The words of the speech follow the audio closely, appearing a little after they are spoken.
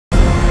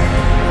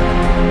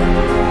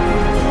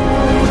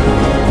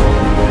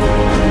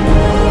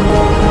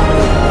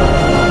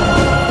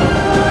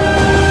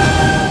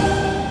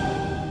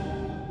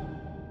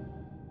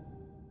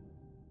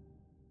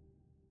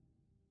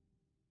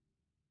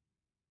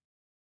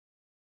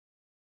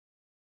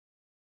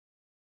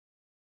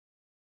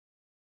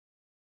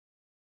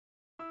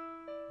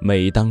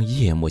每当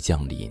夜幕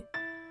降临，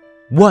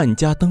万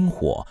家灯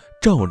火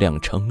照亮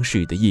城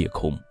市的夜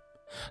空，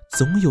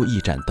总有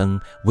一盏灯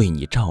为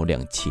你照亮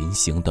前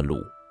行的路，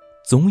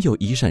总有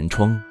一扇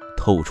窗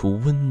透出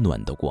温暖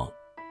的光。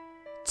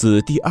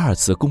自第二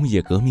次工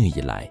业革命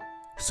以来，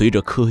随着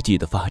科技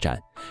的发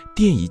展，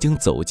电已经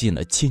走进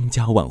了千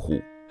家万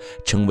户，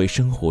成为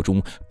生活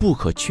中不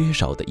可缺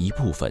少的一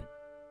部分。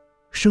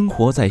生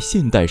活在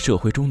现代社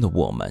会中的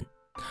我们，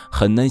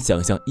很难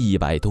想象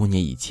100多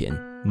年以前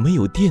没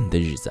有电的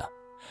日子，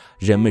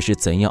人们是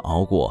怎样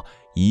熬过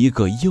一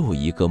个又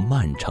一个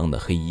漫长的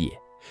黑夜，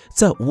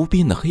在无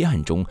边的黑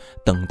暗中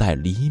等待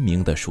黎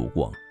明的曙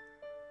光。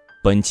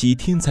本期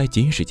天才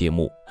简史节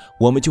目，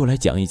我们就来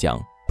讲一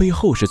讲被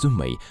后世尊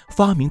为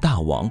发明大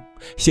王、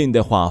现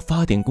代化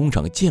发电工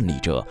厂建立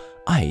者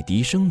爱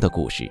迪生的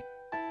故事。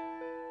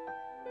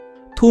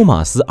托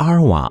马斯·阿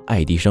尔瓦·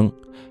爱迪生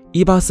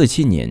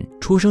1847年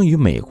出生于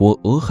美国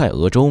俄亥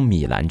俄州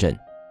米兰镇，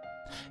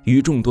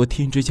与众多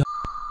天之骄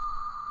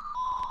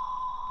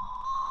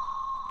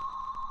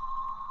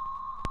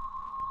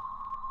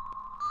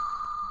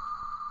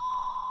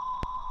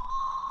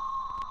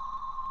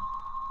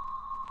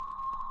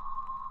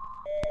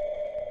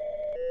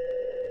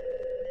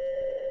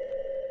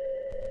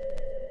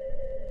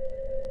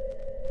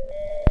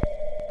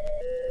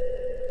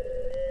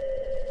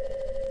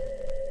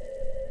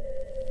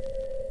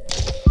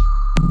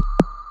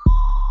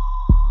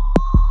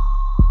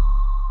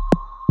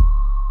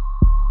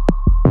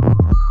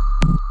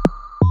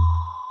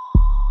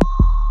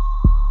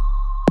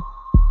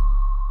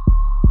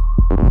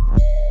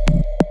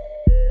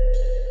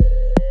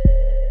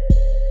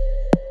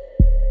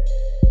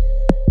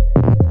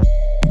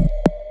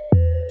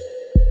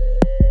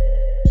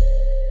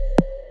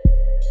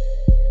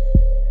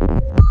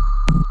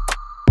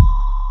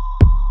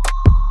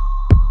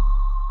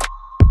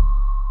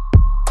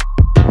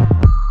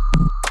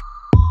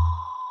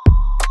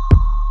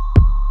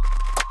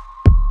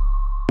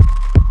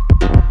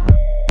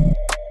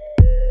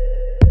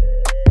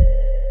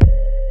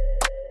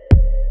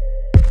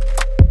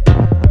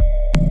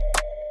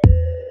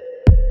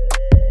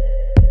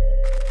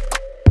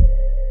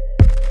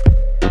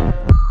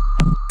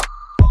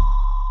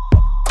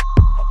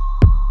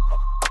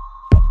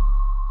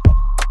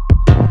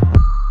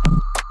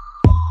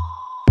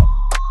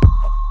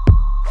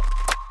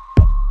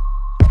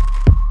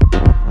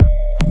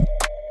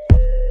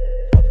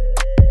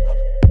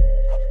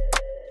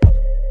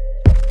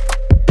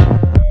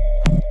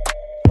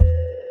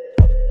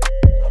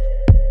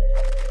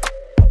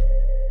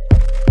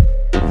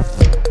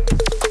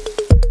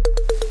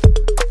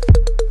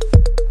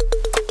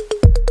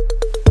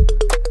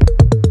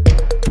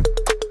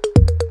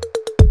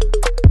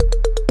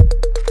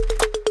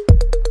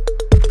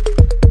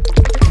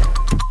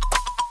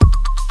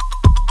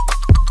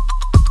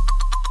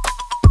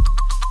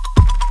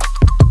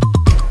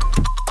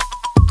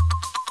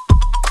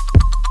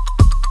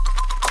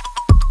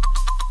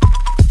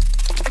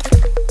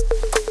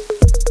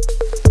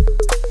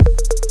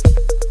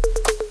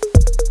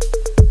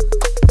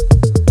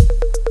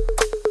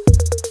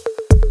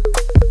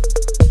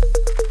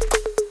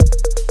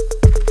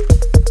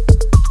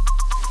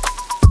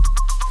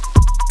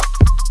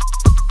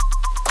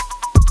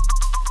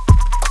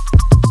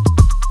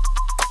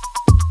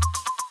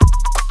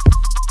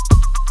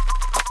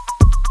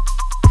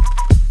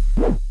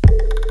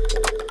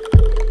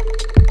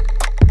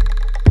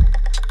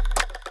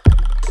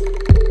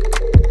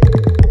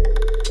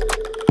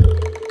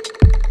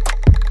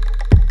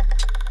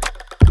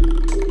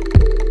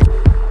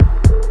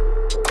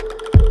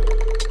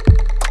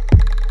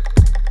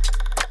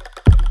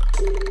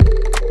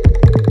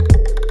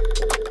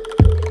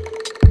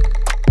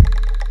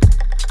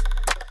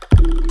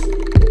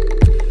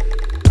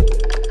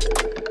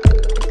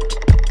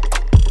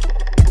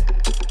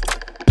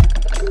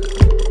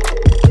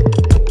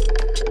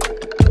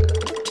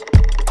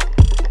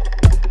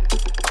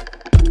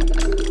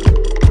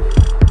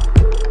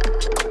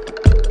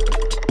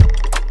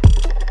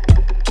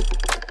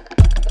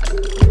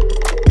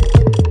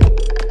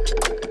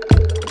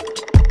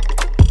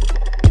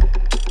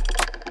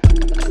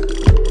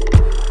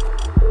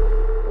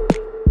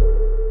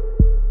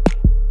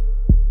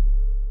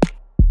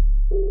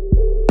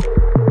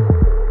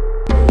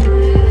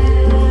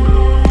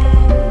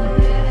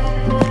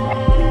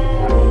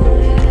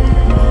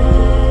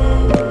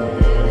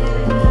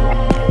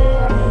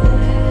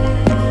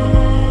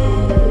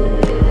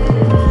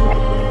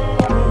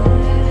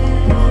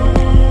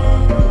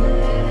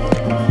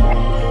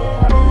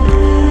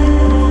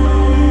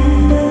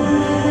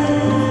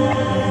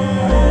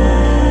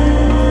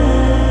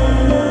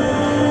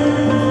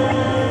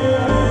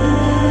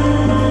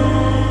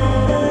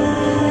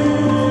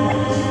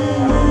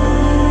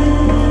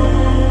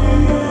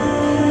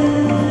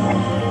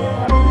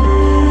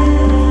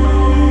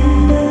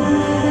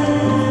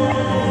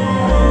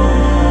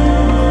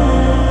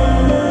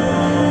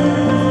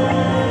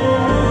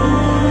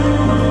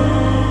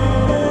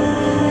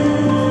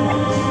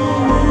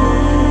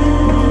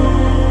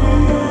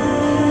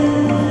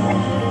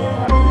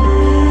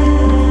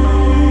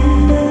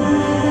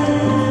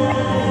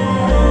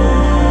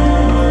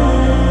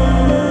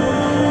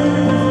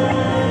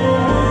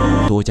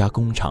多家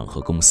工厂和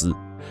公司，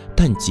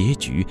但结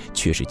局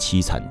却是凄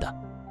惨的。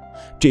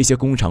这些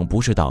工厂不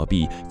是倒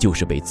闭，就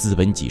是被资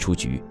本挤出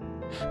局。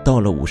到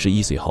了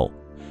51岁后，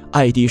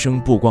爱迪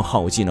生不光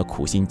耗尽了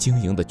苦心经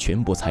营的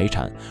全部财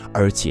产，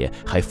而且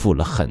还负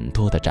了很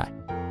多的债。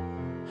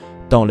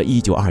到了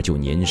1929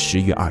年10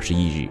月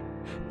21日，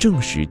正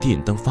是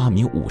电灯发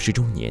明50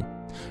周年，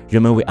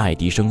人们为爱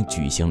迪生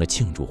举行了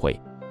庆祝会。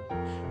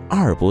阿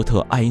尔伯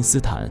特·爱因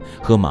斯坦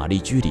和玛丽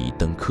居里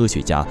等科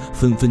学家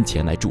纷纷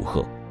前来祝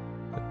贺。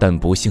但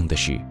不幸的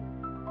是，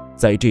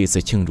在这次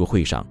庆祝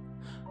会上，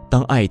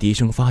当爱迪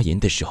生发言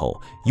的时候，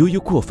由于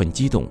过分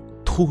激动，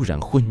突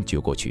然昏厥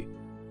过去。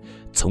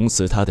从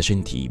此他的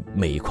身体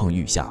每况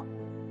愈下。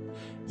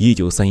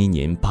1931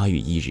年8月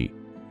1日，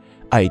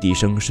爱迪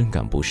生深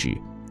感不适，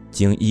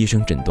经医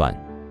生诊断，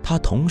他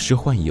同时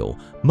患有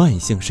慢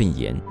性肾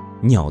炎、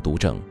尿毒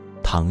症、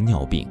糖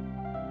尿病。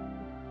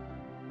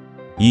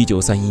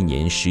1931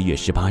年10月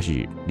18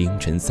日凌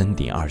晨3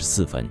点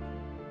24分，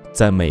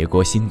在美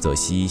国新泽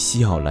西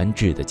西奥兰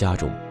治的家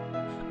中，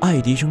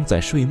爱迪生在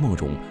睡梦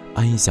中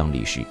安详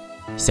离世，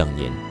享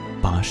年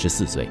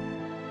84岁。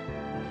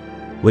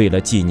为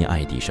了纪念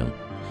爱迪生，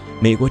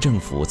美国政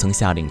府曾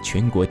下令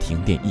全国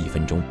停电1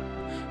分钟，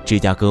芝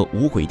加哥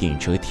无轨电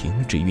车停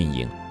止运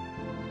营，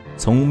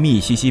从密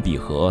西西比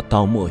河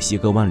到墨西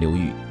哥湾流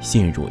域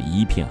陷入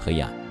一片黑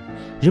暗，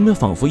人们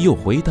仿佛又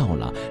回到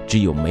了只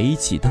有煤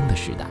气灯的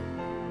时代。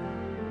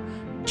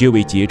这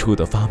位杰出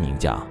的发明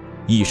家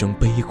一生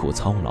悲苦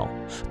操劳，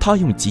他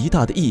用极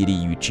大的毅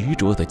力与执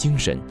着的精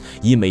神，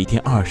以每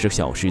天20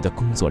小时的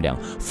工作量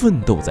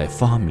奋斗在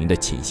发明的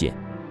前线。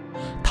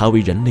他为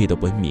人类的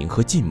文明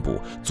和进步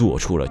做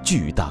出了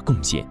巨大贡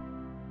献。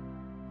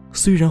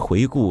虽然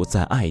回顾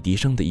在爱迪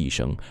生的一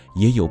生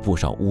也有不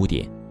少污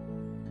点，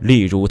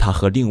例如他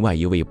和另外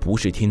一位不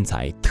是天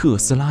才特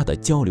斯拉的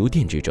交流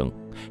电之争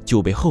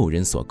就被后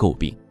人所诟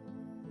病。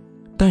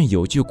但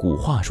有句古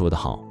话说得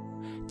好，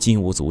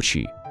金无足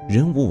赤，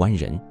人无完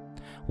人。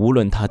无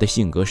论他的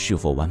性格是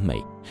否完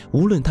美，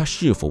无论他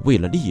是否为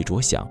了利益着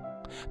想，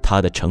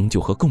他的成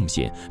就和贡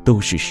献都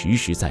是实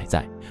实在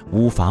在，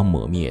无法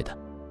抹灭的。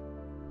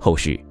后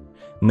世，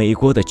美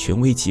国的权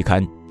威期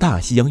刊《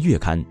大西洋月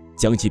刊》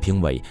将其评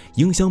为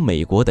影响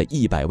美国的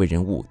100位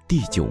人物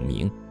第9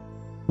名，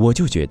我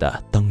就觉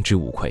得当之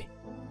无愧。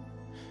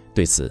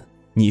对此，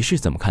你是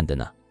怎么看的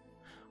呢？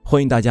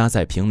欢迎大家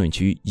在评论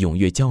区踊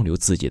跃交流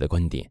自己的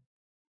观点。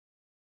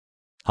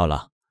好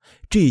了，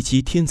这一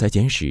期天才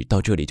简史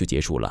到这里就结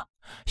束了。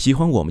喜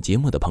欢我们节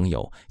目的朋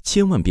友，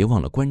千万别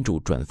忘了关注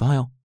转发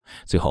哟。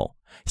最后，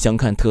想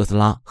看特斯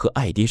拉和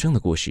爱迪生的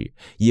故事，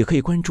也可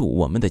以关注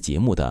我们的节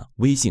目的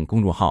微信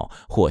公众号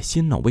或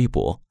新浪微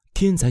博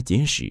天才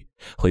简史，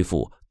回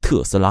复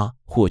特斯拉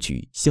获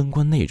取相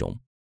关内容。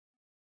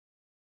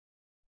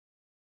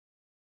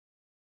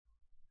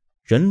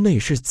人类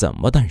是怎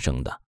么诞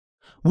生的？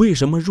为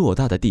什么偌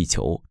大的地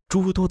球，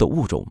诸多的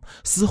物种，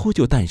似乎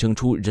就诞生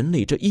出人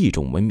类这一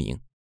种文明？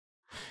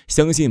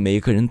相信每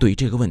个人对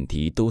这个问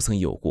题都曾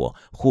有过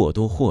或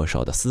多或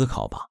少的思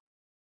考吧。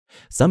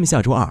咱们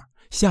下周2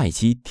下一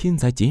期天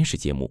才简史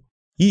节目，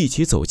一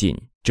起走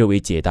进这位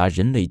解答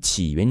人类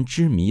起源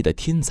之谜的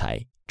天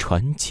才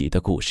传奇的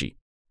故事。